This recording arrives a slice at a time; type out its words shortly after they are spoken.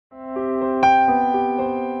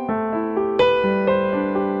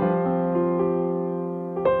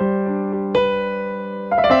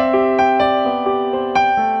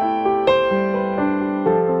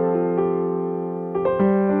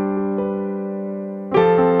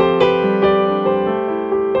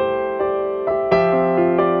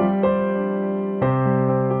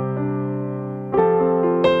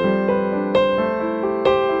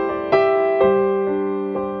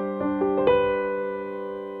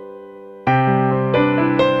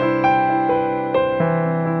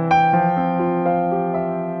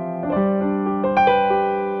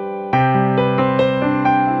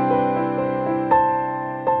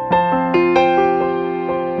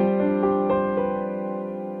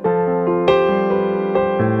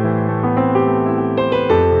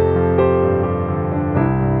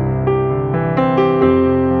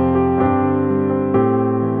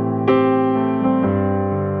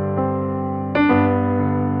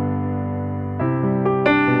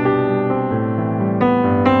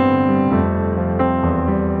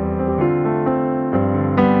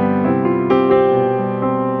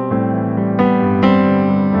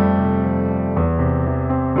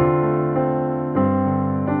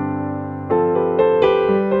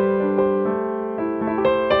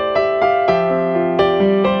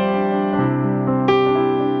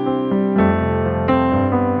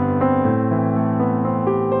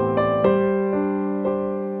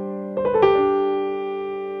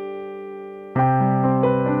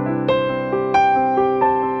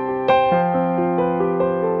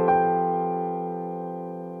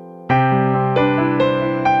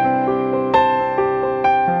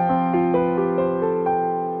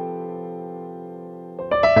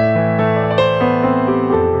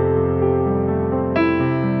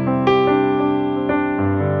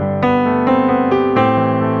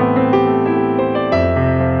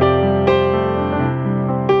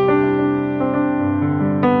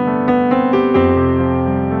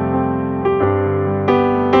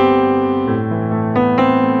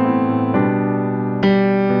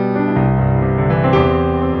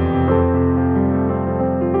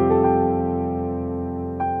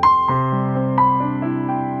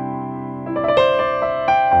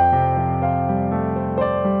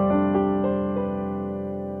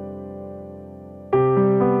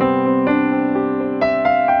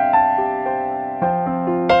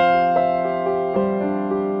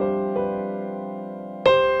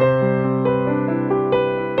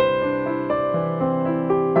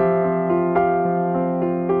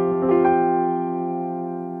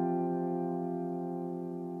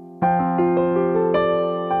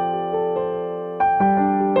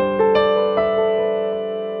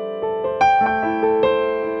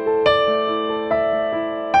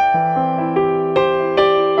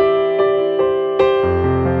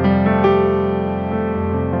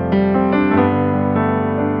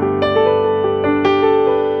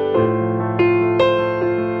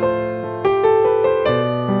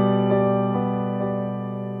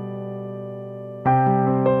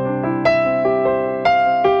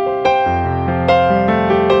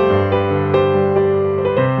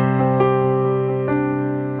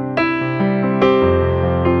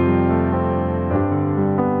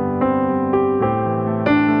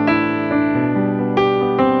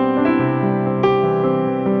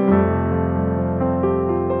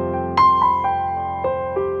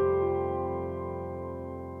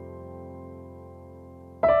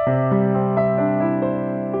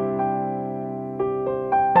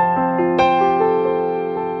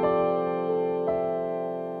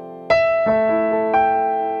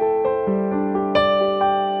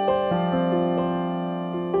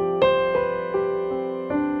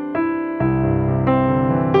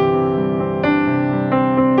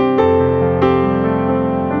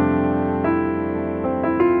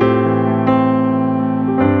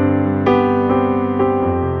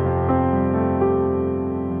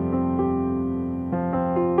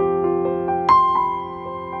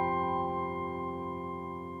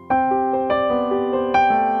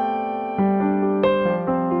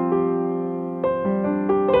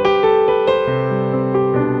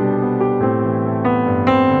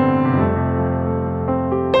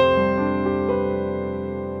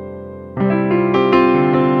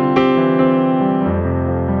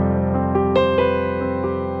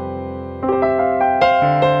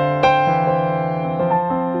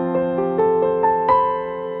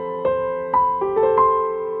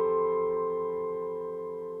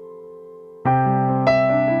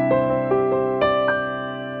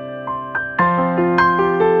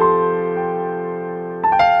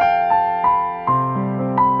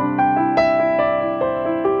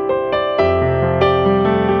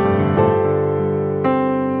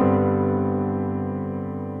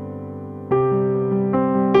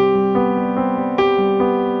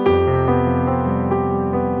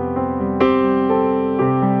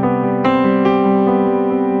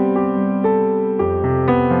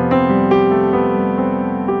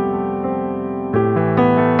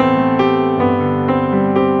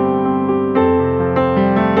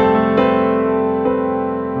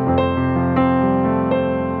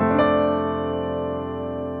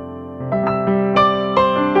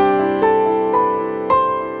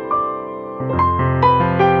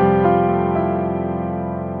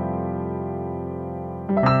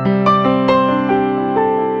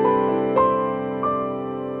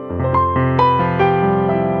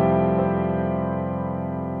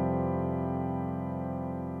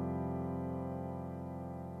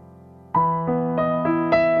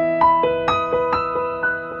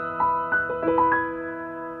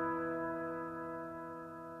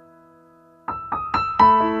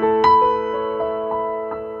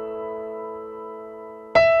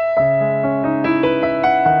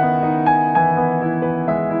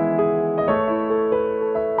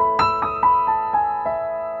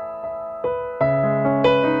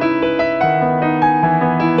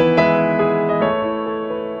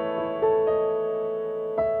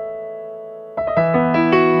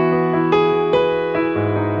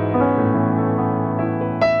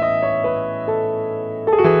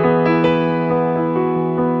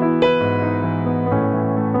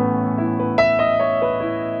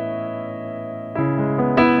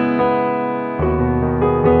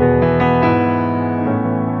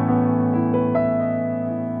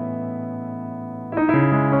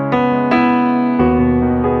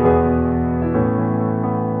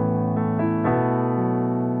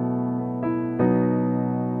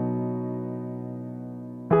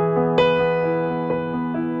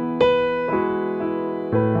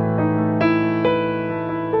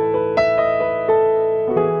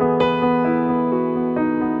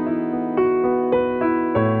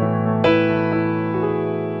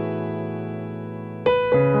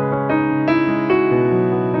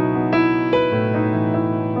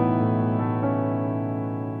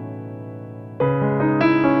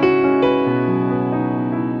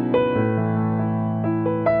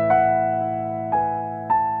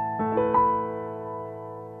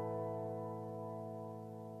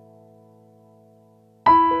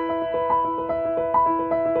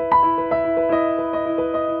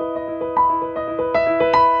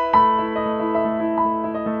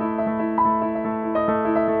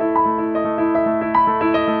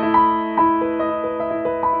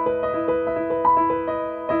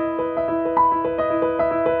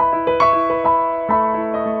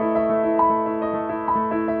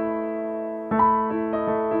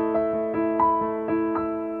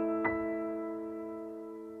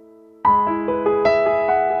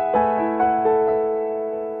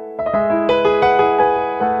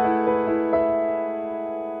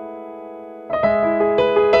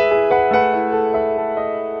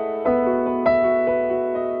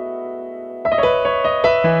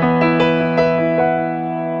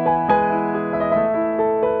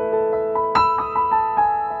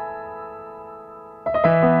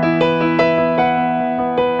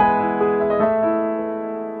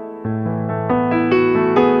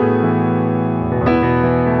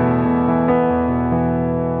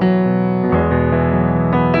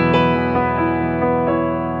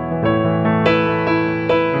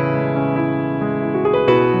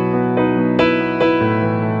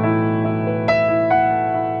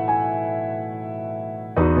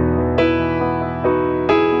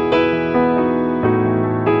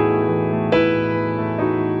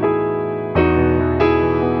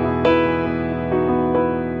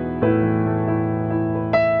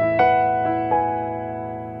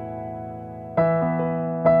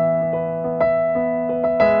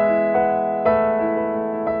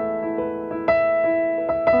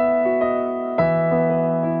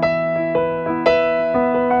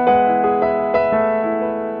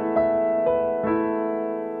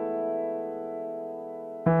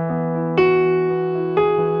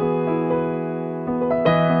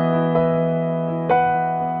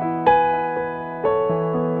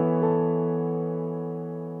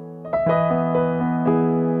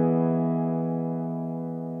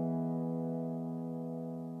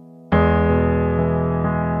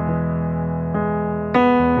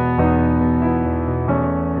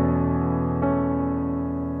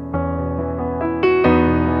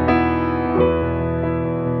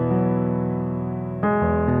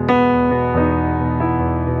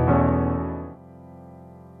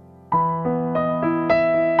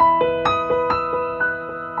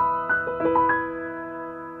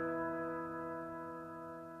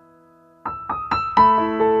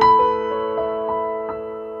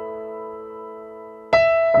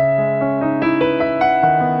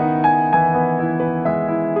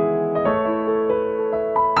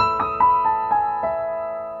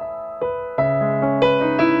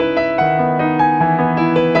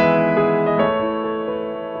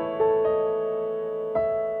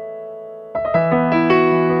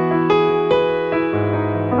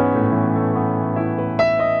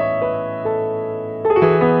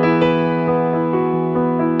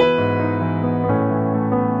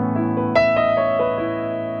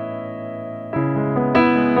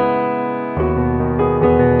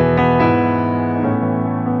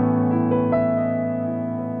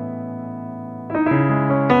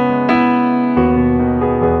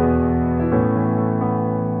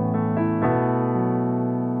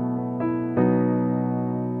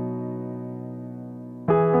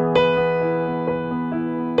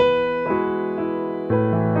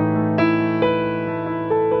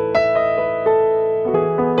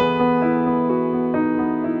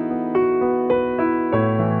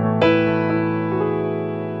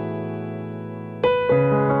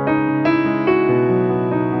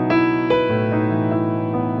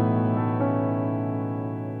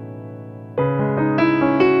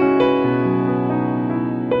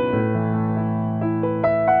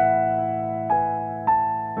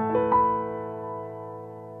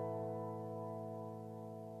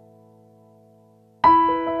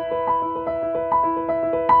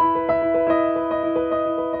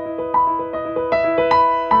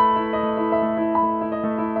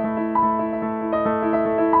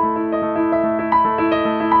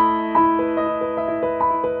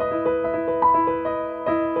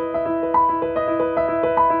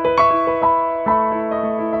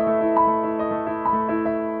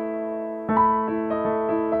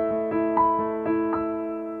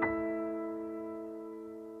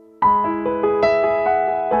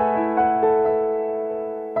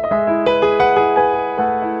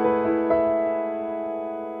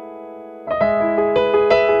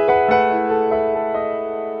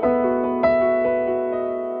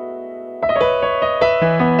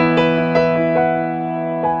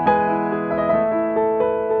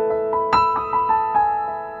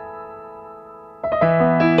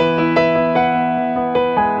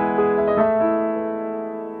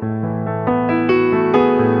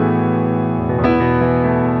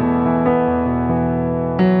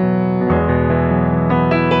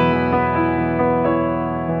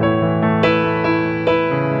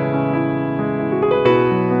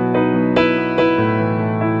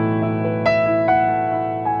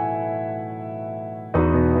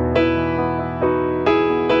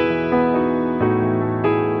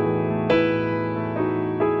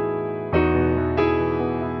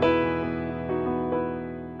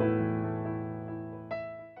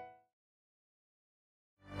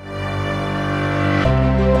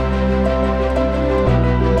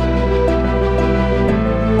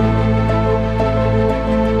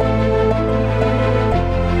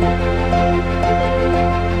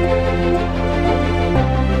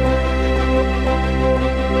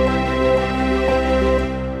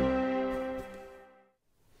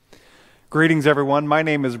Greetings, everyone. My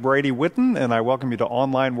name is Brady Whitton, and I welcome you to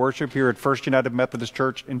online worship here at First United Methodist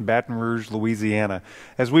Church in Baton Rouge, Louisiana.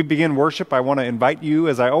 As we begin worship, I want to invite you,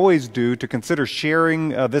 as I always do, to consider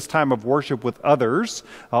sharing this time of worship with others.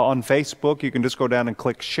 On Facebook, you can just go down and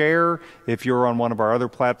click share. If you're on one of our other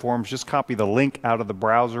platforms, just copy the link out of the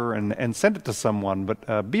browser and send it to someone.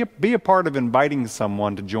 But be a part of inviting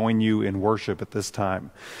someone to join you in worship at this time.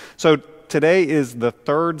 So today is the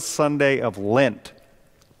third Sunday of Lent.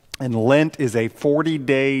 And Lent is a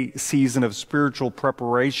 40-day season of spiritual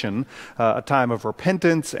preparation, a time of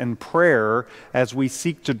repentance and prayer as we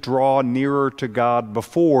seek to draw nearer to God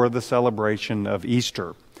before the celebration of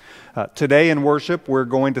Easter. Today in worship, we're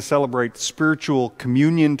going to celebrate spiritual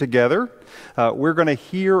communion together. We're going to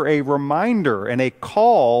hear a reminder and a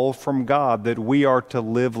call from God that we are to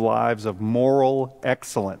live lives of moral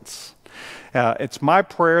excellence. It's my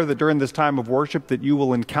prayer that during this time of worship that you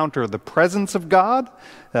will encounter the presence of God,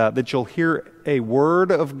 that you'll hear a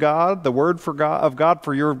word of God, the word of God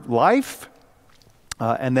for your life,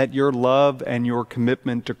 and that your love and your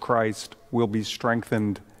commitment to Christ will be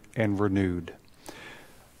strengthened and renewed.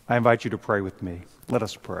 I invite you to pray with me. Let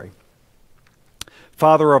us pray.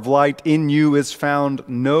 Father of light, in you is found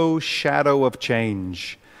no shadow of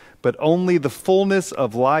change, but only the fullness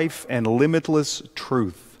of life and limitless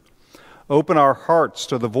truth. Open our hearts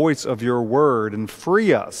to the voice of your word and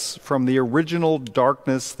free us from the original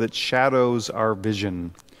darkness that shadows our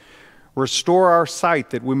vision. Restore our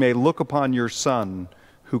sight that we may look upon your Son,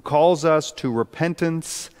 who calls us to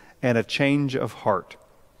repentance and a change of heart.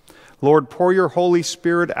 Lord, pour your Holy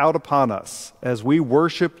Spirit out upon us as we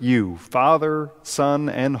worship you, Father, Son,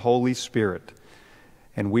 and Holy Spirit.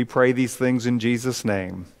 And we pray these things in Jesus'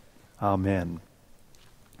 name. Amen.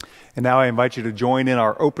 And now I invite you to join in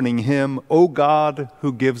our opening hymn, O God,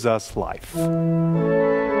 who gives us life.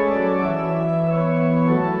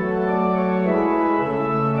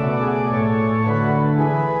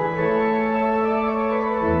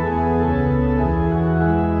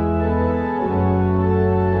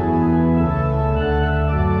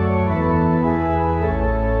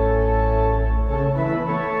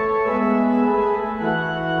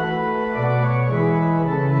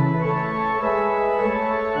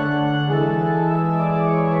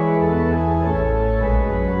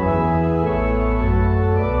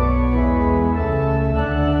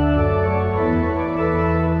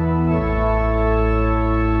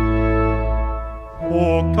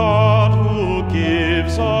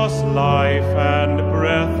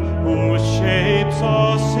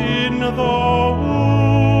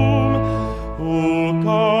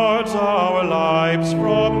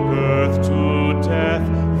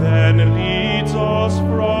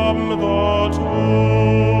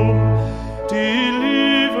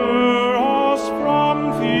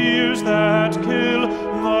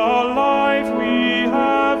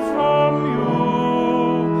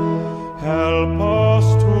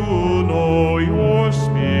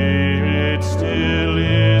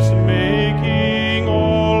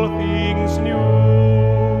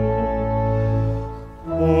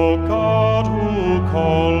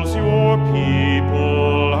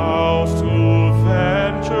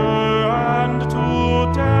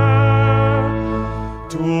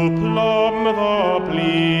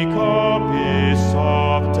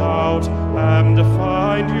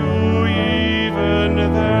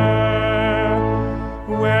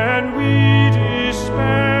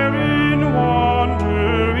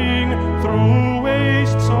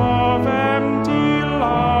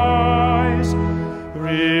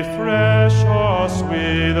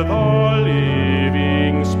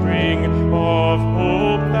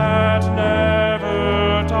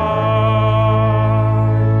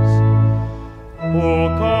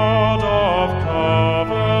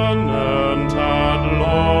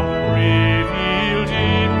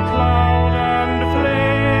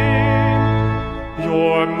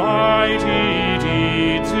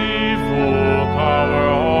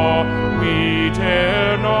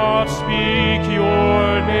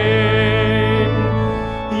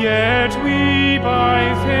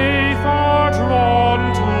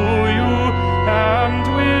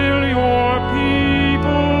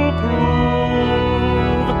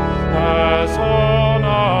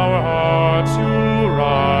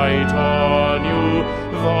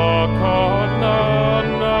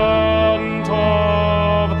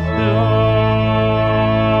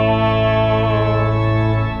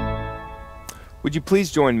 Would you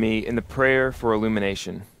please join me in the prayer for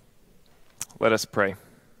illumination? Let us pray.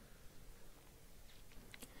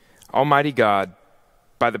 Almighty God,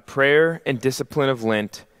 by the prayer and discipline of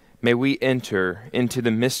Lent, may we enter into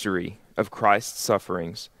the mystery of Christ's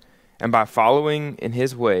sufferings, and by following in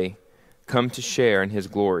his way, come to share in his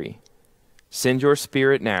glory. Send your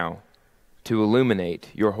Spirit now to illuminate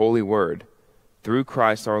your holy word. Through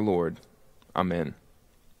Christ our Lord. Amen.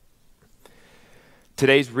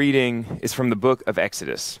 Today's reading is from the book of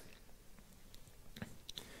Exodus.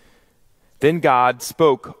 Then God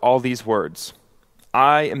spoke all these words.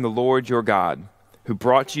 I am the Lord your God, who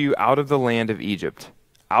brought you out of the land of Egypt,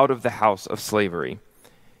 out of the house of slavery.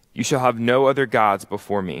 You shall have no other gods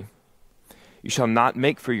before me. You shall not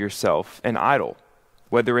make for yourself an idol,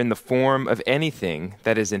 whether in the form of anything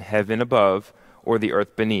that is in heaven above, or the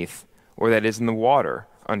earth beneath, or that is in the water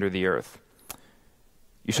under the earth.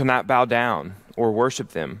 You shall not bow down or worship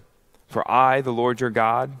them, for I, the Lord your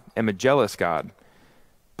God, am a jealous God,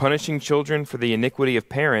 punishing children for the iniquity of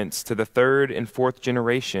parents to the third and fourth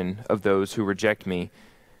generation of those who reject me,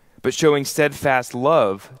 but showing steadfast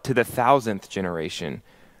love to the 1,000th generation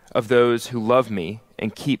of those who love me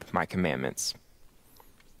and keep my commandments.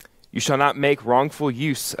 You shall not make wrongful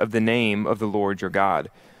use of the name of the Lord your God,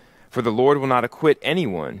 for the Lord will not acquit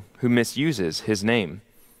anyone who misuses his name.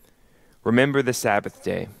 Remember the Sabbath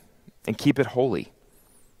day and keep it holy.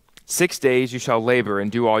 6 days you shall labor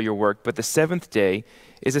and do all your work, but the seventh day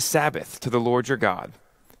is a Sabbath to the Lord your God.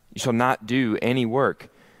 You shall not do any work.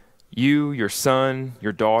 You, your son,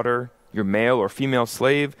 your daughter, your male or female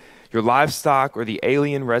slave, your livestock, or the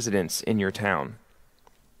alien residents in your town.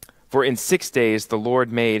 For in 6 days the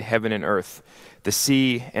Lord made heaven and earth, the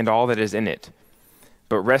sea and all that is in it,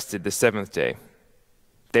 but rested the seventh day.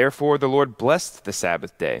 Therefore the Lord blessed the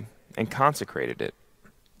Sabbath day and consecrated it.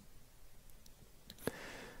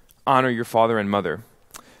 Honor your father and mother,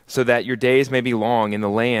 so that your days may be long in the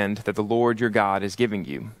land that the Lord your God is giving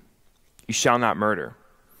you. You shall not murder.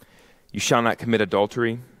 You shall not commit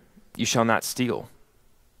adultery. You shall not steal.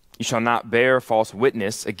 You shall not bear false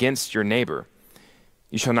witness against your neighbor.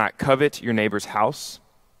 You shall not covet your neighbor's house.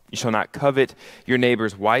 You shall not covet your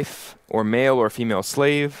neighbor's wife, or male or female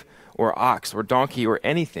slave, or ox or donkey, or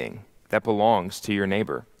anything that belongs to your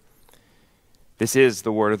neighbor. This is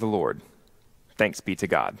the word of the Lord. Thanks be to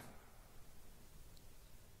God.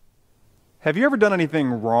 Have you ever done anything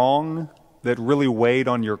wrong that really weighed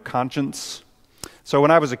on your conscience? So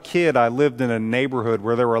when I was a kid, I lived in a neighborhood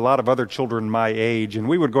where there were a lot of other children my age, and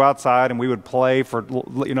we would go outside and we would play for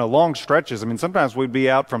long stretches. I mean, sometimes we'd be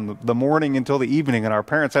out from the morning until the evening, and our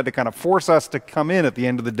parents had to kind of force us to come in at the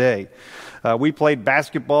end of the day. We played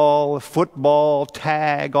basketball, football,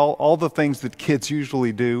 tag, all the things that kids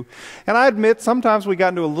usually do. And I admit, sometimes we got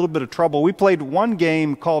into a little bit of trouble. We played one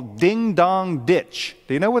game called Ding Dong Ditch.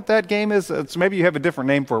 Do you know what that game is? Maybe you have a different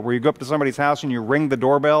name for it, where you go up to somebody's house and you ring the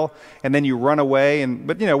doorbell, and then you run away.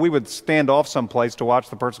 But we would stand off someplace to watch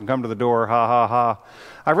the person come to the door. Ha, ha, ha.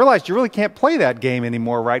 I realized you really can't play that game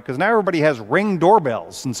anymore, right? Because now everybody has Ring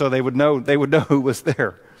doorbells, and so they would know who was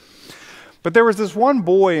there. But there was this one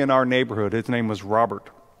boy in our neighborhood. His name was Robert.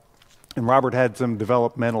 And Robert had some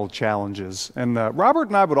developmental challenges. And Robert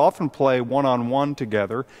and I would often play one-on-one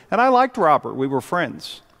together. And I liked Robert. We were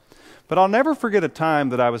friends. But I'll never forget a time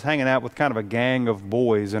that I was hanging out with kind of a gang of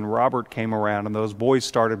boys, and Robert came around, and those boys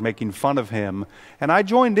started making fun of him. And I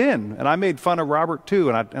joined in, and I made fun of Robert too,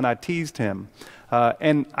 and I teased him.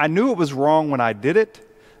 And I knew it was wrong when I did it.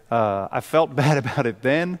 I felt bad about it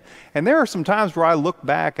then. And there are some times where I look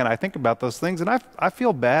back and I think about those things, and I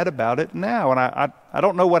feel bad about it now. And I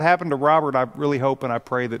don't know what happened to Robert. I really hope and I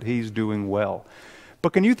pray that he's doing well.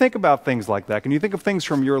 But can you think about things like that? Can you think of things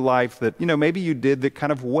from your life that, maybe you did that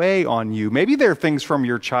kind of weigh on you? Maybe they're things from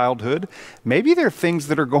your childhood. Maybe they're things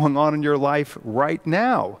that are going on in your life right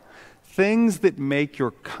now. Things that make your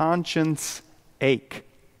conscience ache.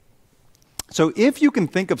 So if you can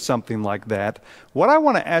think of something like that, what I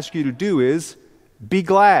want to ask you to do is be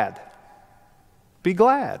glad. Be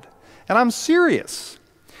glad. And I'm serious.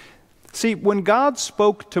 See, when God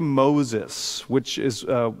spoke to Moses, which is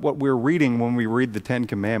what we're reading when we read the Ten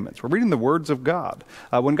Commandments, we're reading the words of God.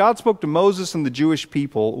 When God spoke to Moses and the Jewish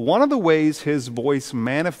people, one of the ways his voice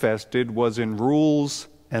manifested was in rules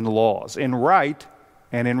and laws, in right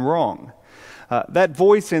and in wrong. That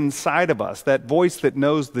voice inside of us, that voice that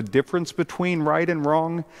knows the difference between right and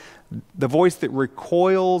wrong, the voice that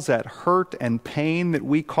recoils at hurt and pain that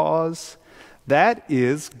we cause, that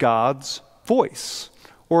is God's voice.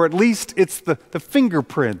 Or at least it's the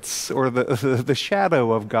fingerprints or the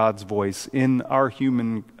shadow of God's voice in our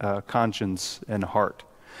human conscience and heart.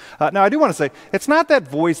 Now, I do want to say, it's not that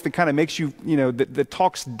voice that kind of makes you, that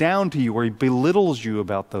talks down to you or belittles you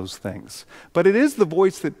about those things. But it is the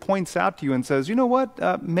voice that points out to you and says, you know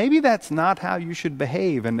what, maybe that's not how you should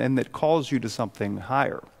behave, and that calls you to something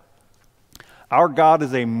higher. Our God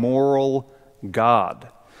is a moral God.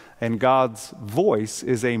 and God's voice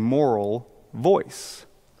is a moral voice.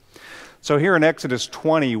 So here in Exodus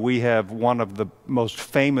 20, we have one of the most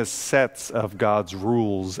famous sets of God's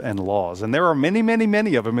rules and laws. And there are many, many,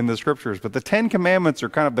 many of them in the Scriptures, but the Ten Commandments are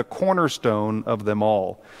kind of the cornerstone of them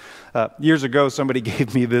all. Years ago, somebody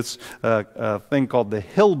gave me this thing called the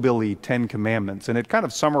Hillbilly Ten Commandments, and it kind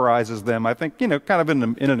of summarizes them, I think, kind of in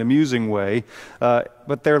an amusing way.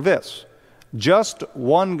 But they're this: just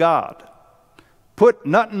one God, put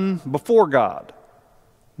nothing before God,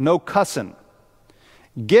 no cussing,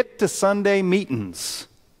 get to Sunday meetings,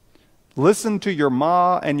 listen to your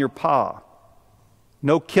ma and your pa,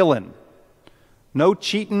 no killing, no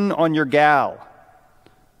cheating on your gal,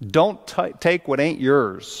 don't take what ain't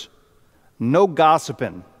yours, no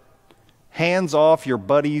gossiping, hands off your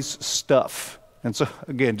buddy's stuff. And so,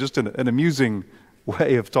 again, just an amusing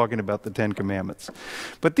way of talking about the Ten Commandments.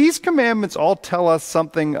 But these commandments all tell us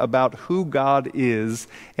something about who God is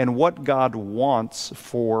and what God wants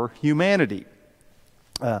for humanity.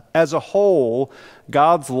 As a whole,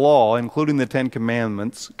 God's law, including the Ten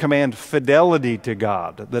Commandments, command fidelity to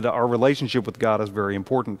God, that our relationship with God is very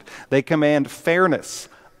important. They command fairness,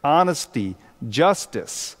 honesty,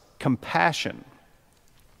 justice, compassion.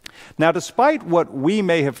 Now, despite what we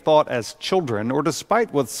may have thought as children, or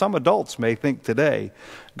despite what some adults may think today,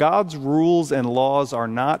 God's rules and laws are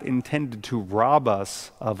not intended to rob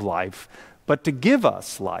us of life, but to give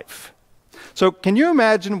us life. So can you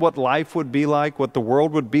imagine what life would be like, what the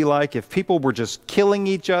world would be like if people were just killing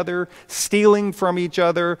each other, stealing from each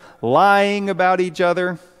other, lying about each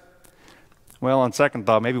other? Well, on second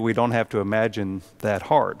thought, maybe we don't have to imagine that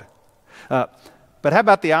hard. But how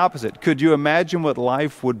about the opposite? Could you imagine what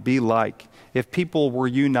life would be like if people were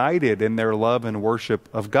united in their love and worship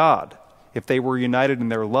of God, if they were united in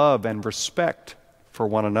their love and respect for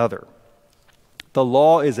one another? The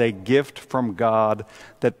law is a gift from God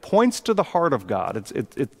that points to the heart of God.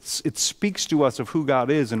 It speaks to us of who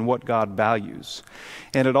God is and what God values.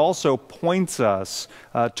 And it also points us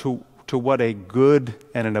to what a good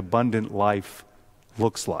and an abundant life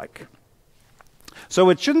looks like. So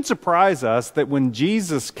it shouldn't surprise us that when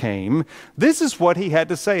Jesus came, this is what he had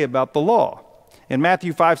to say about the law. In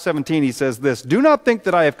Matthew 5:17, he says this: "Do not think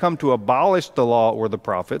that I have come to abolish the law or the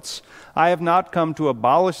prophets. I have not come to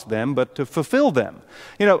abolish them, but to fulfill them."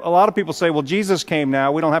 A lot of people say, well, Jesus came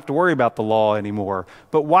now, we don't have to worry about the law anymore.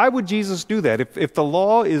 But why would Jesus do that? If the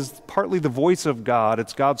law is partly the voice of God,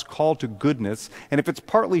 it's God's call to goodness, and if it's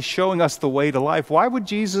partly showing us the way to life, why would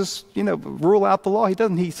Jesus, rule out the law? He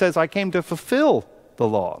doesn't. He says, I came to fulfill the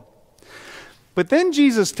law. But then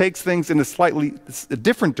Jesus takes things in a slightly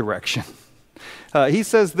different direction. He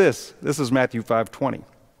says this is Matthew 5:20.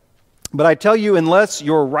 "But I tell you, unless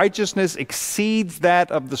your righteousness exceeds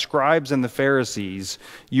that of the scribes and the Pharisees,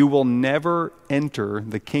 you will never enter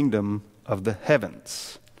the kingdom of the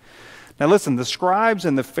heavens." Now listen, the scribes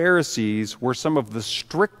and the Pharisees were some of the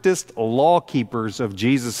strictest law keepers of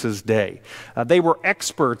Jesus' day. They were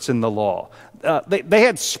experts in the law. They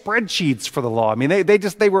had spreadsheets for the law. I mean,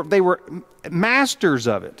 they were masters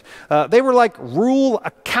of it. They were like rule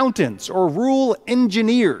accountants or rule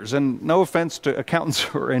engineers, and no offense to accountants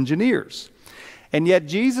or engineers. And yet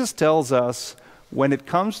Jesus tells us when it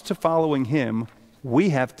comes to following him, we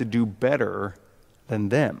have to do better than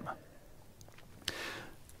them.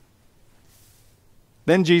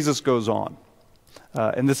 Then Jesus goes on,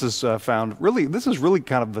 and this is really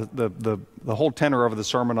kind of the whole tenor of the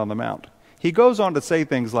Sermon on the Mount. He goes on to say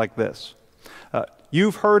things like this: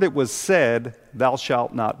 "You've heard it was said, 'Thou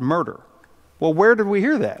shalt not murder.'" Well, where did we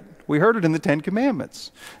hear that? We heard it in the Ten Commandments.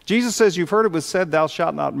 Jesus says, "You've heard it was said, 'Thou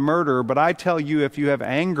shalt not murder,' but I tell you, if you have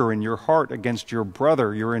anger in your heart against your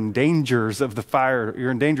brother, you're in danger of the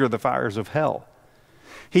fires of hell."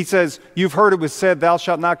 He says, "You've heard it was said, 'Thou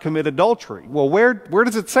shalt not commit adultery.'" Well, where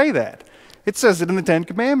does it say that? It says it in the Ten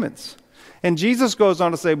Commandments. And Jesus goes on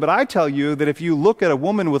to say, "But I tell you that if you look at a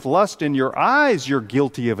woman with lust in your eyes, you're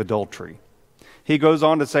guilty of adultery." He goes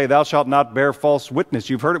on to say, "Thou shalt not bear false witness."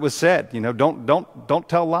 You've heard it was said, don't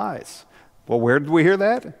tell lies. Well, where did we hear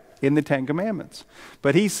that? In the Ten Commandments.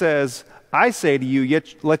 But he says, "I say to you,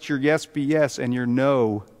 yet let your yes be yes and your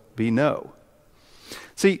no be no."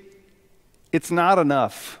 See, it's not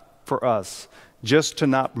enough for us just to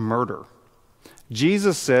not murder.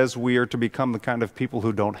 Jesus says we are to become the kind of people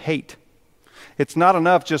who don't hate. It's not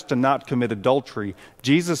enough just to not commit adultery.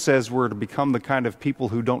 Jesus says we're to become the kind of people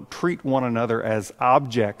who don't treat one another as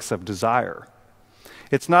objects of desire.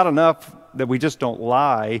 It's not enough that we just don't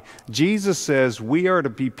lie. Jesus says we are to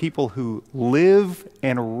be people who live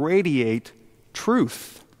and radiate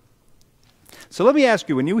truth. So let me ask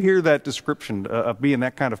you, when you hear that description of being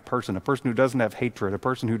that kind of person, a person who doesn't have hatred, a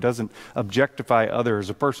person who doesn't objectify others,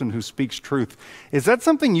 a person who speaks truth, is that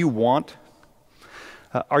something you want?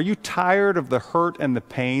 Are you tired of the hurt and the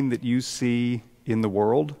pain that you see in the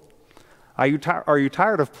world? Are you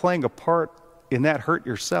tired of playing a part in that hurt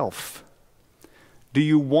yourself? Do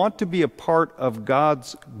you want to be a part of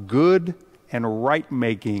God's good and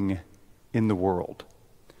right-making in the world?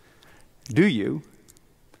 Do you?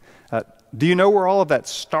 Do you know where all of that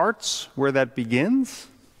starts, where that begins?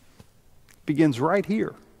 It begins right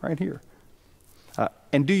here, right here.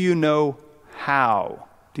 And do you know how?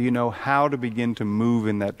 Do you know how to begin to move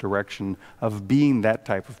in that direction of being that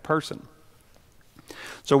type of person?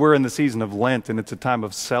 So we're in the season of Lent, and it's a time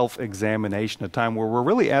of self-examination, a time where we're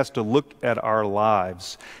really asked to look at our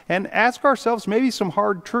lives and ask ourselves maybe some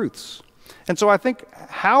hard truths. And so I think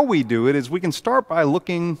how we do it is we can start by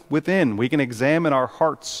looking within. We can examine our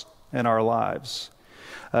hearts and our lives.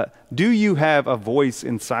 Do you have a voice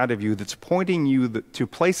inside of you that's pointing you to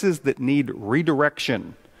places that need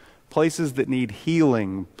redirection, places that need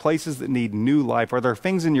healing, places that need new life? Are there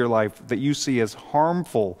things in your life that you see as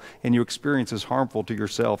harmful and you experience as harmful to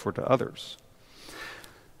yourself or to others?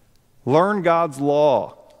 Learn God's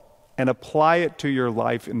law and apply it to your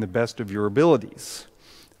life in the best of your abilities.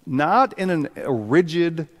 Not in a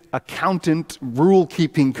rigid, accountant,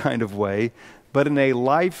 rule-keeping kind of way, but in a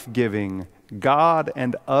life-giving, God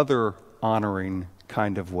and other-honoring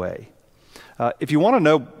kind of way. If you want to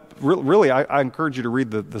know, really, I encourage you to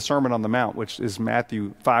read the Sermon on the Mount, which is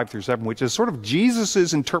Matthew 5 through 7, which is sort of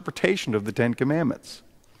Jesus' interpretation of the Ten Commandments.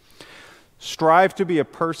 Strive to be a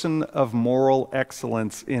person of moral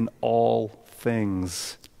excellence in all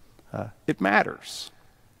things. It matters.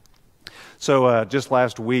 So just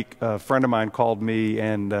last week, a friend of mine called me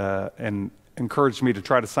and encouraged me to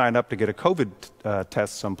try to sign up to get a COVID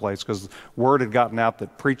test someplace, because word had gotten out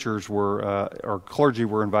that preachers or clergy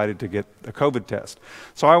were invited to get a COVID test.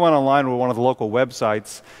 So I went online with one of the local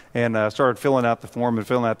websites and started filling out the form and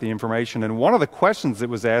filling out the information. And one of the questions that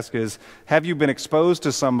was asked is, have you been exposed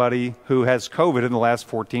to somebody who has COVID in the last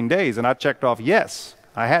 14 days? And I checked off yes.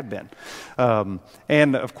 I had been.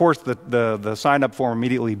 And of course, the sign-up form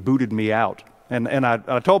immediately booted me out. And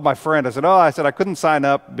I told my friend, I said I couldn't sign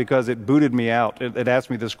up because it booted me out. It asked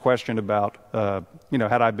me this question about,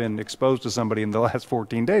 had I been exposed to somebody in the last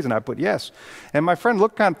 14 days? And I put yes. And my friend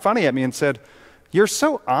looked kind of funny at me and said, "You're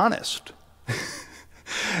so honest."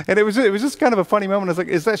 And it was just kind of a funny moment. I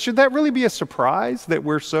was like, should that really be a surprise that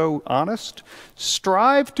we're so honest?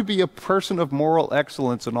 Strive to be a person of moral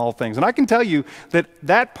excellence in all things. And I can tell you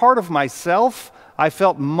that part of myself I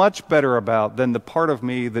felt much better about than the part of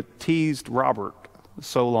me that teased Robert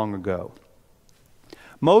so long ago.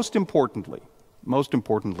 Most importantly,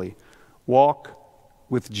 walk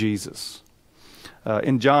with Jesus.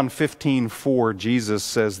 In John 15:4, Jesus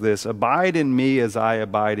says this, "Abide in me as I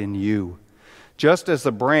abide in you. Just as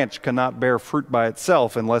the branch cannot bear fruit by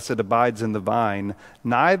itself unless it abides in the vine,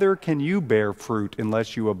 neither can you bear fruit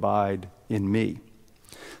unless you abide in me."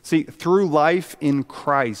 See, through life in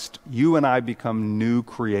Christ, you and I become new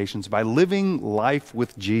creations by living life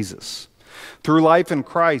with Jesus. Through life in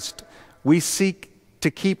Christ, we seek to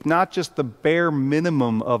keep not just the bare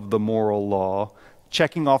minimum of the moral law,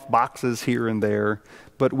 checking off boxes here and there,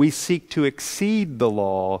 but we seek to exceed the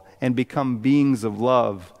law and become beings of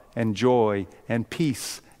love and joy and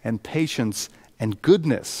peace and patience and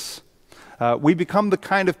goodness. We become the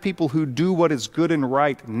kind of people who do what is good and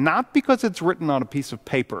right, not because it's written on a piece of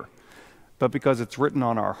paper, but because it's written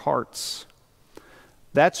on our hearts.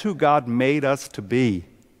 That's who God made us to be.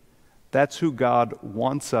 That's who God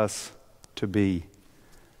wants us to be.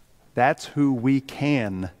 That's who we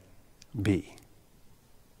can be.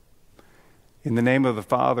 In the name of the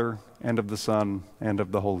Father, and of the Son, and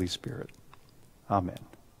of the Holy Spirit. Amen.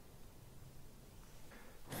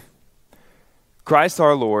 Christ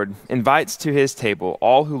our Lord invites to his table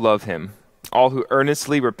all who love him, all who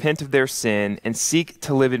earnestly repent of their sin and seek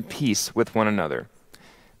to live in peace with one another.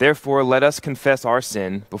 Therefore, let us confess our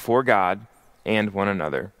sin before God and one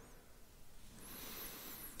another.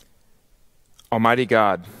 Almighty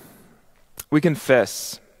God, we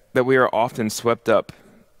confess that we are often swept up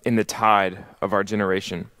in the tide of our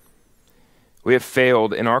generation. We have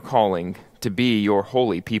failed in our calling to be your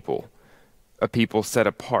holy people, a people set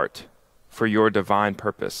apart for your divine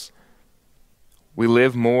purpose. We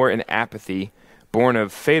live more in apathy, born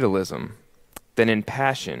of fatalism, than in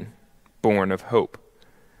passion, born of hope.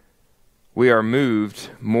 We are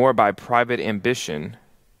moved more by private ambition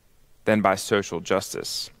than by social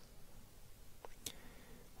justice.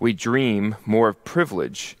 We dream more of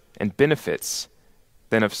privilege and benefits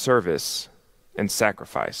than of service and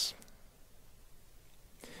sacrifice.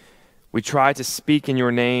 We try to speak in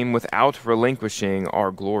your name without relinquishing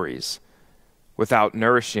our glories, without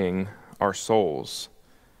nourishing our souls,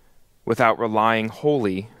 without relying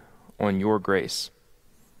wholly on your grace.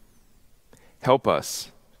 Help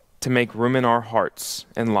us to make room in our hearts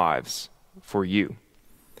and lives for you.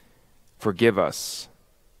 Forgive us,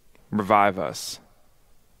 revive us,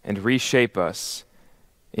 and reshape us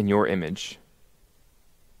in your image.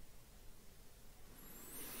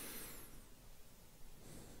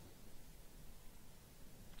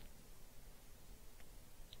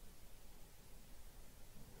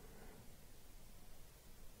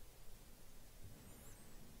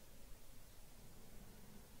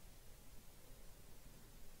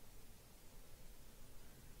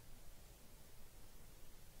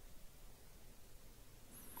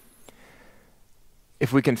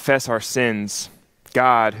 If we confess our sins,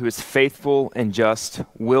 God, who is faithful and just,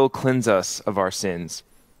 will cleanse us of our sins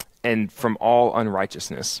and from all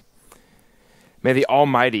unrighteousness. May the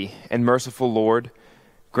Almighty and merciful Lord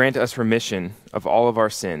grant us remission of all of our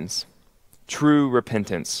sins, true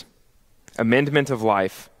repentance, amendment of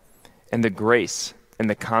life, and the grace and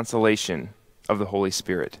the consolation of the Holy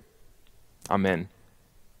Spirit. Amen.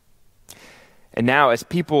 And now, as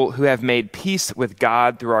people who have made peace with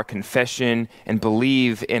God through our confession and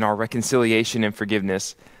believe in our reconciliation and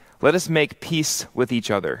forgiveness, let us make peace with each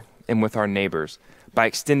other and with our neighbors by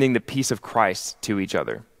extending the peace of Christ to each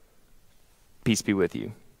other. Peace be with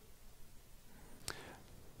you.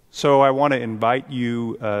 So I want to invite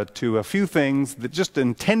you to a few things that just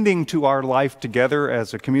intending to our life together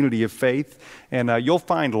as a community of faith. And you'll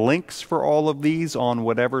find links for all of these on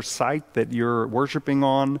whatever site that you're worshiping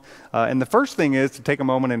on. And the first thing is to take a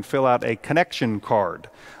moment and fill out a connection card.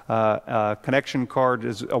 Connection card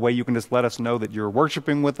is a way you can just let us know that you're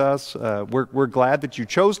worshiping with us. We're glad that you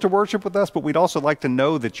chose to worship with us, but we'd also like to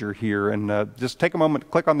know that you're here. And just take a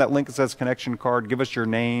moment, click on that link that says connection card, give us your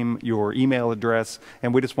name, your email address,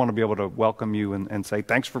 and we just want to be able to welcome you and say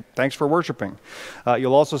thanks for worshiping.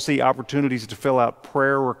 You'll also see opportunities to fill out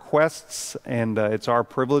prayer requests, and it's our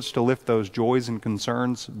privilege to lift those joys and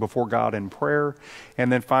concerns before God in prayer.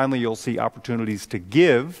 And then finally, you'll see opportunities to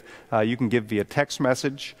give. You can give via text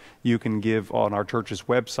message. You can give on our church's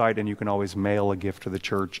website, and you can always mail a gift to the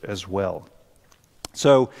church as well.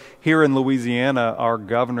 So here in Louisiana, our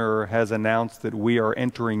governor has announced that we are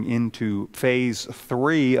entering into phase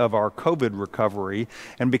 3 of our COVID recovery.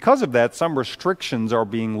 And because of that, some restrictions are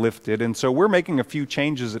being lifted. And so we're making a few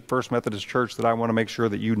changes at First Methodist Church that I want to make sure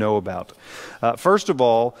that you know about. First of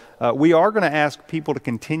all, we are going to ask people to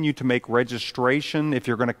continue to make registration if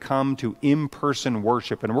you're going to come to in-person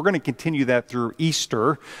worship. And we're going to continue that through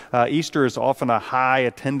Easter. Easter is often a high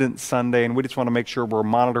attendance Sunday, and we just want to make sure we're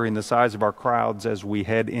monitoring the size of our crowds as we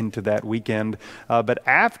head into that weekend. But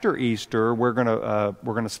after Easter, we're going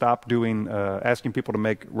to stop doing asking people to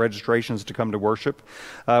make registrations to come to worship.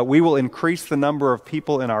 We will increase the number of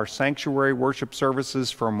people in our sanctuary worship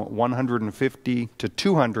services from 150 to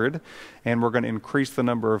 200, and we're going to increase the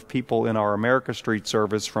number of people in our America Street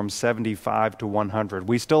service from 75 to 100.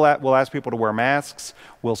 We still will ask people to wear masks.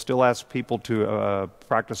 We'll still ask people to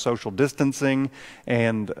practice social distancing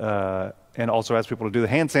and also ask people to do the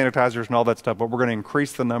hand sanitizers and all that stuff, but we're going to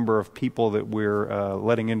increase the number of people that we're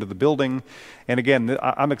letting into the building. And again,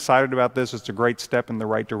 I'm excited about this. It's a great step in the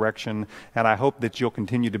right direction, and I hope that you'll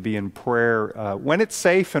continue to be in prayer when it's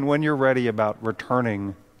safe and when you're ready about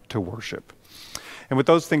returning to worship. And with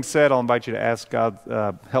those things said, I'll invite you to ask God,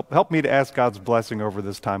 help me to ask God's blessing over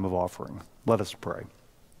this time of offering. Let us pray.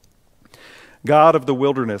 God of the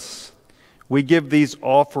wilderness, we give these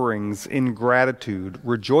offerings in gratitude,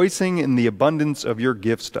 rejoicing in the abundance of your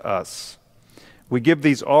gifts to us. We give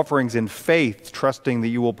these offerings in faith, trusting that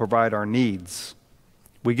you will provide our needs.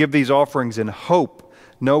 We give these offerings in hope,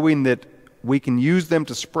 knowing that we can use them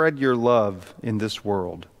to spread your love in this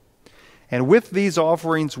world. And with these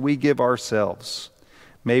offerings, we give ourselves.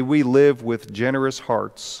 May we live with generous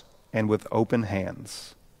hearts and with open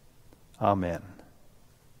hands. Amen.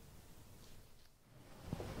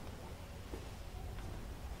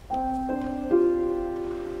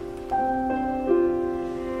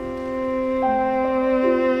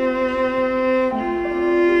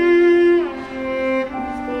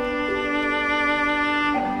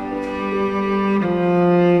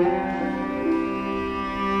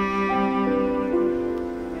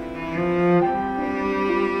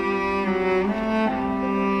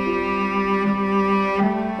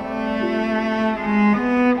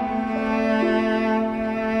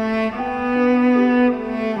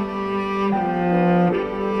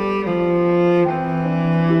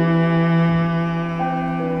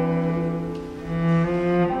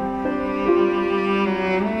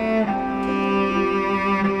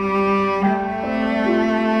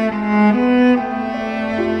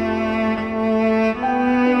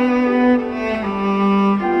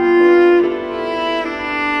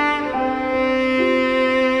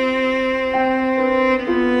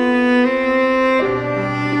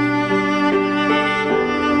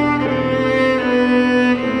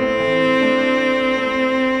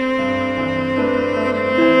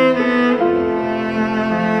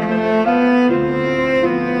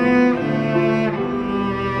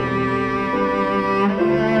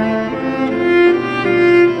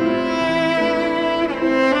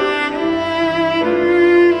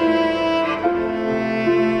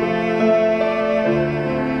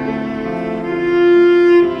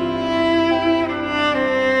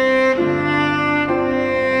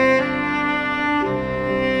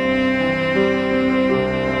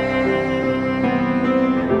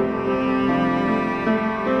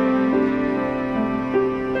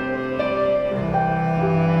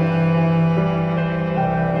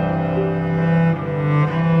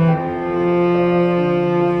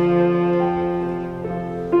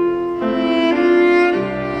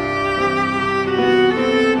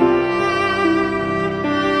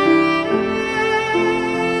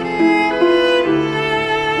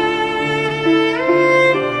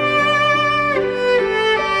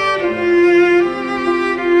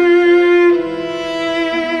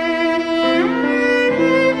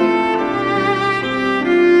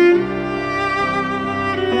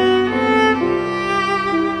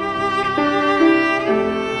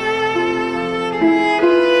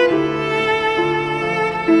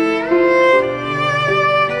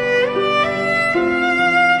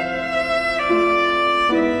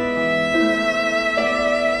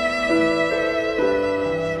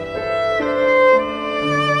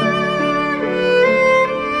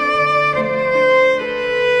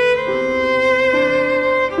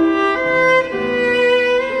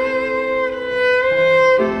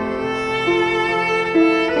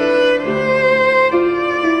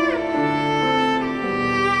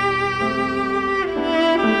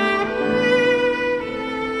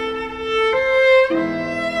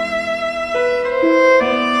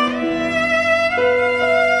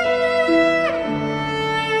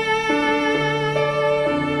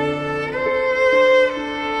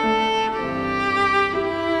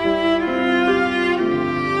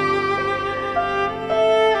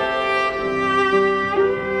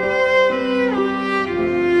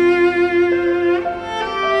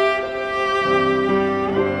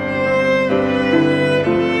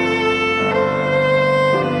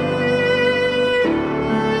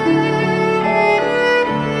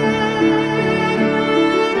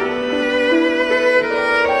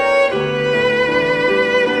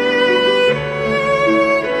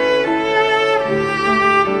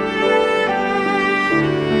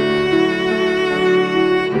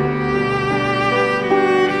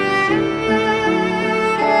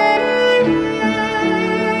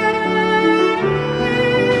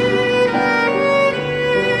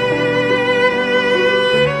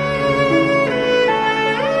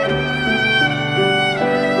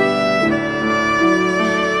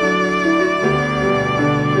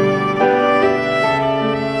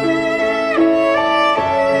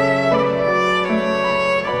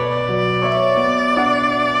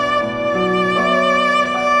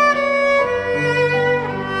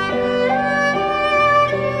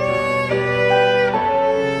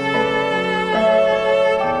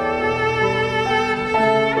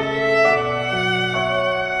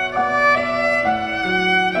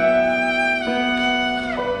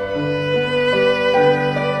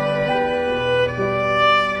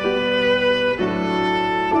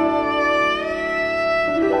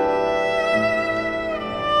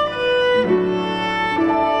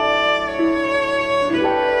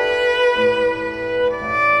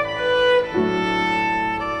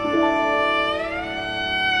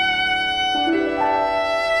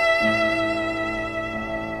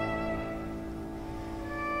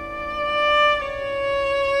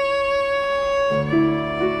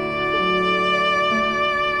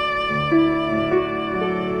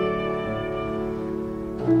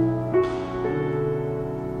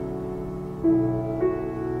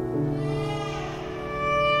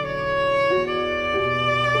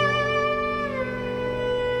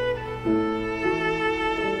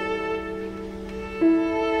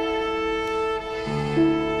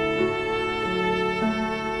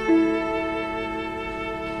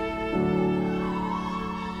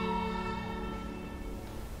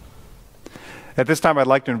 At this time, I'd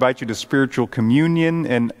like to invite you to spiritual communion,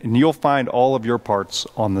 and you'll find all of your parts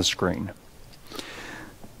on the screen.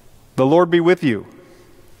 The Lord be with you,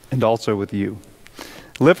 and also with you.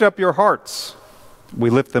 Lift up your hearts. We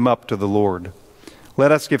lift them up to the Lord.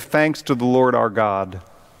 Let us give thanks to the Lord our God.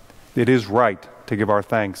 It is right to give our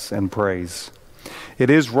thanks and praise. It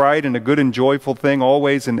is right and a good and joyful thing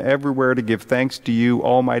always and everywhere to give thanks to you,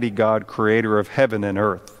 Almighty God, creator of heaven and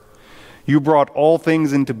earth. You brought all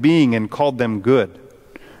things into being and called them good.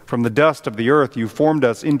 From the dust of the earth you formed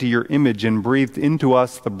us into your image and breathed into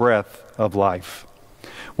us the breath of life.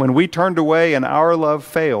 When we turned away and our love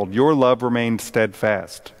failed, your love remained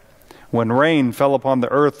steadfast. When rain fell upon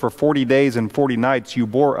the earth for 40 days and 40 nights, you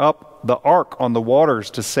bore up the ark on the waters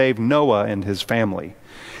to save Noah and his family,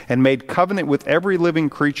 and made covenant with every living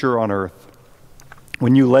creature on earth.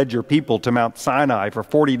 When you led your people to Mount Sinai for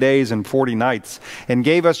 40 days and 40 nights, and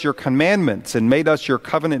gave us your commandments and made us your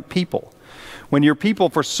covenant people. When your people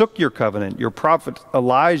forsook your covenant, your prophet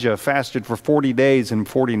Elijah fasted for 40 days and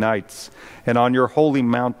 40 nights, and on your holy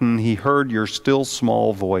mountain he heard your still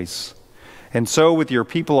small voice. And so with your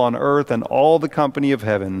people on earth and all the company of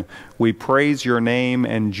heaven, we praise your name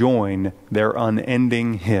and join their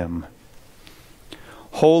unending hymn.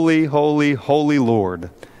 Holy, holy, holy Lord,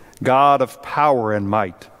 God of power and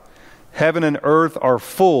might, heaven and earth are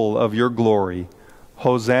full of your glory.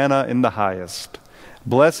 Hosanna in the highest.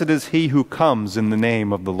 Blessed is he who comes in the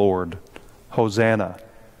name of the Lord. Hosanna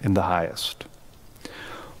in the highest.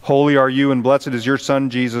 Holy are you, and blessed is your Son,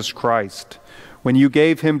 Jesus Christ. When you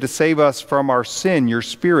gave him to save us from our sin, your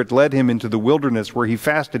Spirit led him into the wilderness, where he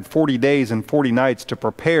fasted 40 days and 40 nights to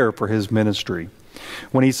prepare for his ministry.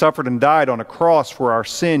 When he suffered and died on a cross for our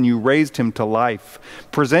sin, you raised him to life,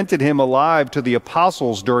 presented him alive to the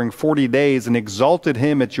apostles during 40 days, and exalted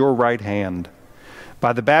him at your right hand.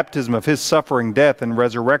 By the baptism of his suffering, death, and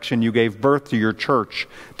resurrection, you gave birth to your church,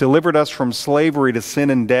 delivered us from slavery to sin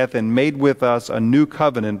and death, and made with us a new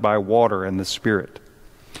covenant by water and the Spirit.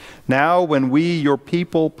 Now, when we, your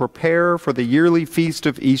people, prepare for the yearly feast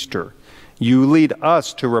of Easter, you lead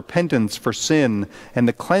us to repentance for sin and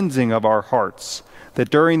the cleansing of our hearts, that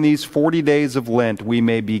during these 40 days of Lent we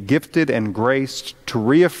may be gifted and graced to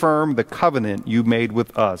reaffirm the covenant you made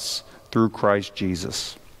with us through Christ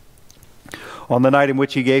Jesus. On the night in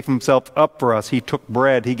which he gave himself up for us, he took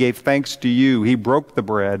bread, he gave thanks to you, he broke the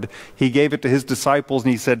bread, he gave it to his disciples,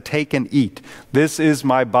 and he said, "Take and eat. This is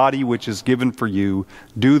my body which is given for you.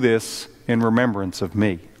 Do this in remembrance of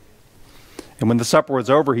me." And when the supper was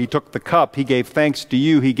over, he took the cup, he gave thanks to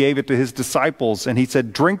you, he gave it to his disciples, and he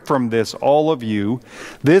said, "Drink from this, all of you.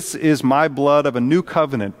 This is my blood of a new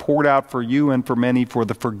covenant, poured out for you and for many for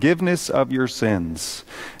the forgiveness of your sins.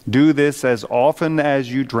 Do this as often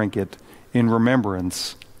as you drink it in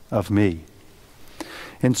remembrance of me."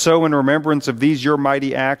 And so in remembrance of these your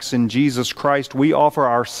mighty acts in Jesus Christ, we offer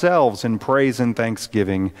ourselves in praise and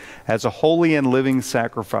thanksgiving as a holy and living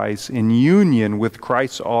sacrifice in union with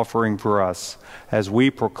Christ's offering for us as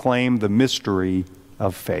we proclaim the mystery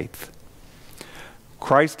of faith.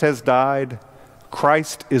 Christ has died.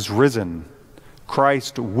 Christ is risen.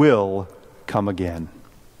 Christ will come again.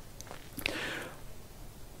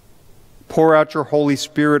 Pour out your Holy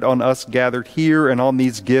Spirit on us gathered here and on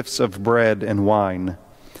these gifts of bread and wine.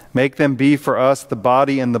 Make them be for us the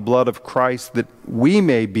body and the blood of Christ, that we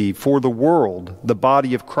may be for the world the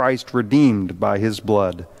body of Christ redeemed by his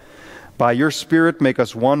blood. By your Spirit make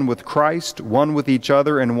us one with Christ, one with each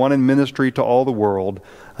other, and one in ministry to all the world,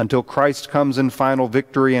 until Christ comes in final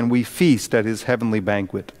victory and we feast at his heavenly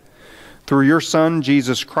banquet. Through your Son,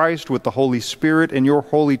 Jesus Christ, with the Holy Spirit and your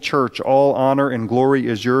holy church, all honor and glory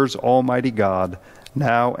is yours, Almighty God,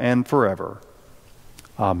 now and forever.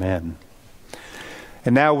 Amen.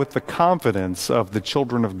 And now, with the confidence of the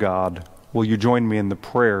children of God, will you join me in the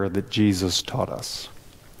prayer that Jesus taught us?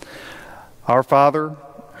 Our Father,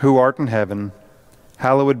 who art in heaven,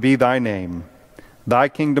 hallowed be thy name. Thy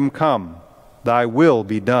kingdom come, thy will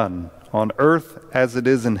be done, on earth as it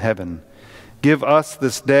is in heaven. Give us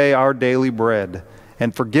this day our daily bread,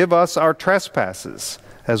 and forgive us our trespasses,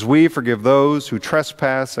 as we forgive those who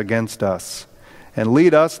trespass against us. And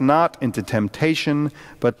lead us not into temptation,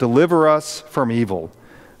 but deliver us from evil.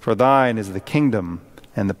 For thine is the kingdom,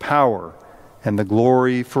 and the power, and the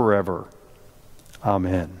glory forever.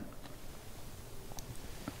 Amen.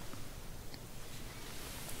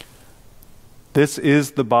 This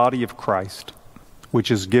is the body of Christ,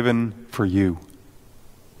 which is given for you.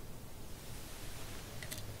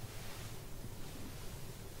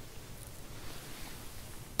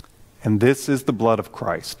 And this is the blood of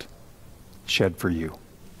Christ, shed for you.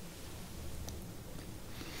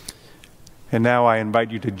 And now I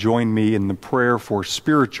invite you to join me in the prayer for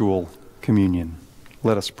spiritual communion.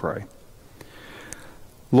 Let us pray.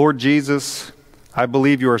 Lord Jesus, I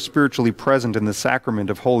believe you are spiritually present in the sacrament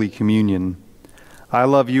of Holy Communion. I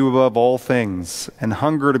love you above all things and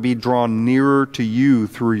hunger to be drawn nearer to you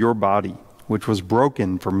through your body, which was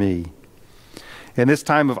broken for me. In this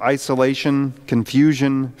time of isolation,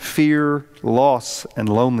 confusion, fear, loss, and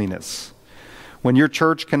loneliness, when your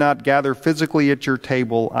church cannot gather physically at your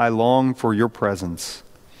table, I long for your presence.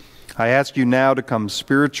 I ask you now to come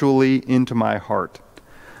spiritually into my heart.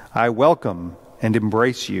 I welcome and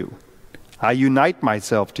embrace you. I unite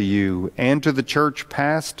myself to you and to the church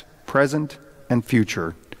past, present, and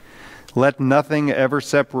future. Let nothing ever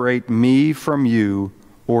separate me from you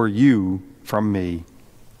or you from me.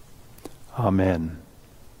 Amen.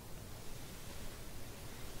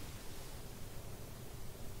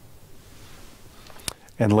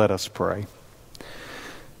 And let us pray.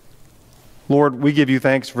 Lord, we give you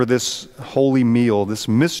thanks for this holy meal, this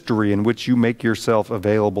mystery in which you make yourself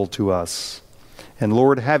available to us. And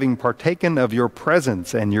Lord, having partaken of your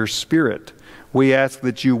presence and your Spirit, we ask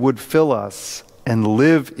that you would fill us and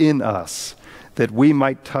live in us, that we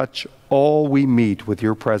might touch all we meet with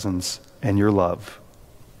your presence and your love.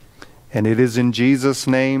 And it is in Jesus'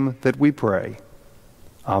 name that we pray.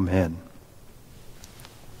 Amen.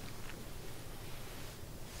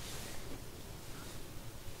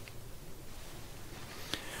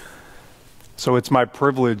 So it's my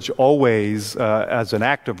privilege always, as an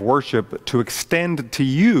act of worship, to extend to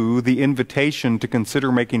you the invitation to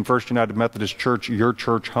consider making First United Methodist Church your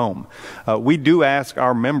church home. We do ask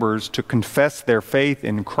our members to confess their faith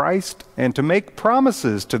in Christ and to make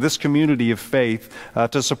promises to this community of faith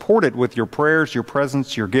to support it with your prayers, your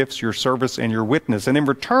presence, your gifts, your service, and your witness. And in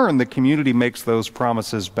return, the community makes those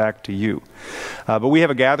promises back to you. But we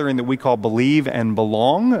have a gathering that we call Believe and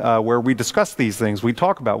Belong, where we discuss these things. We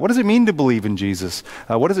talk about, what does it mean to believe in Jesus?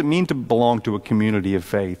 What does it mean to belong to a community of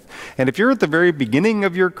faith? And if you're at the very beginning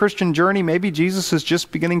of your Christian journey, maybe Jesus is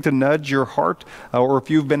just beginning to nudge your heart, or if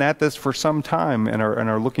you've been at this for some time and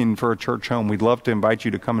are looking for a church home, we'd love to invite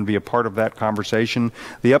you to come and be a part of that conversation.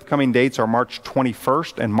 The upcoming dates are March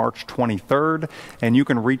 21st and March 23rd, and you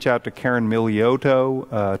can reach out to Karen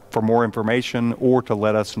Miliotto for more information or to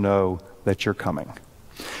let us know that you're coming.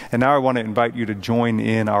 And now I want to invite you to join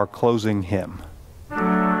in our closing hymn.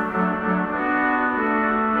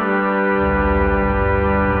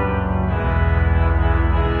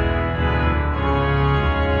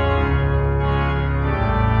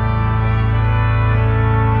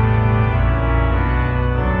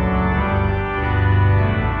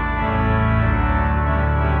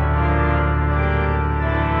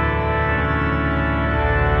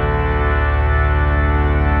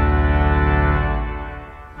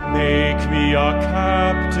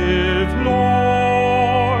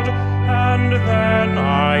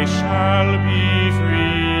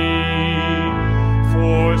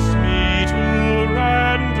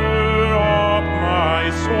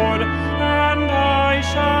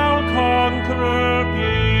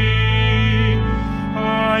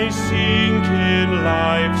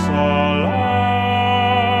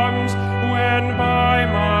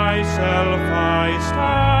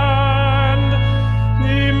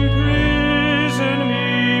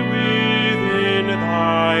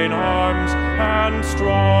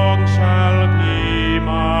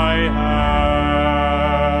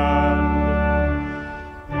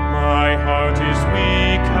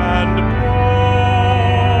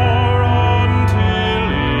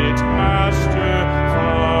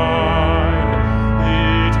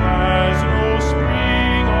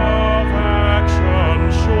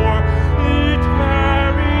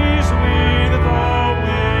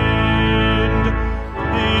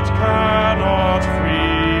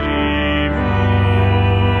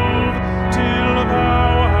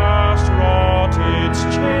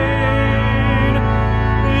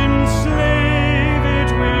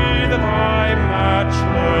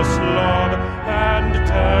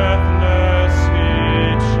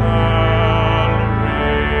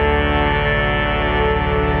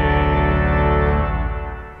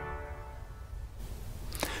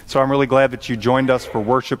 So I'm really glad that you joined us for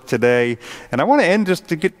worship today. And I want to end just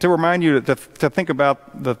to remind you to think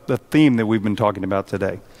about the theme that we've been talking about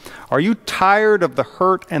today. Are you tired of the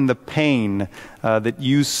hurt and the pain that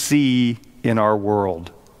you see in our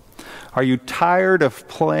world? Are you tired of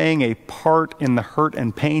playing a part in the hurt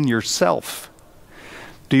and pain yourself?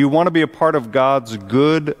 Do you want to be a part of God's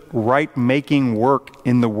good, right-making work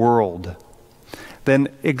in the world? Then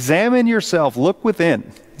examine yourself, look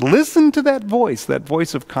within. Listen to that voice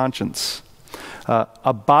of conscience.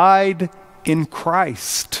 Abide in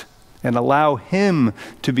Christ and allow Him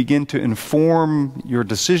to begin to inform your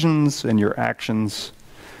decisions and your actions.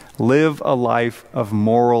 Live a life of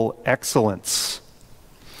moral excellence.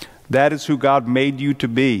 That is who God made you to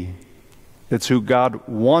be. It's who God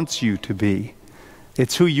wants you to be.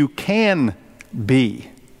 It's who you can be.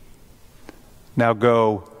 Now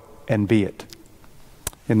go and be it.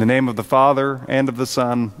 In the name of the Father, and of the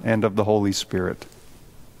Son, and of the Holy Spirit.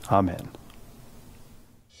 Amen.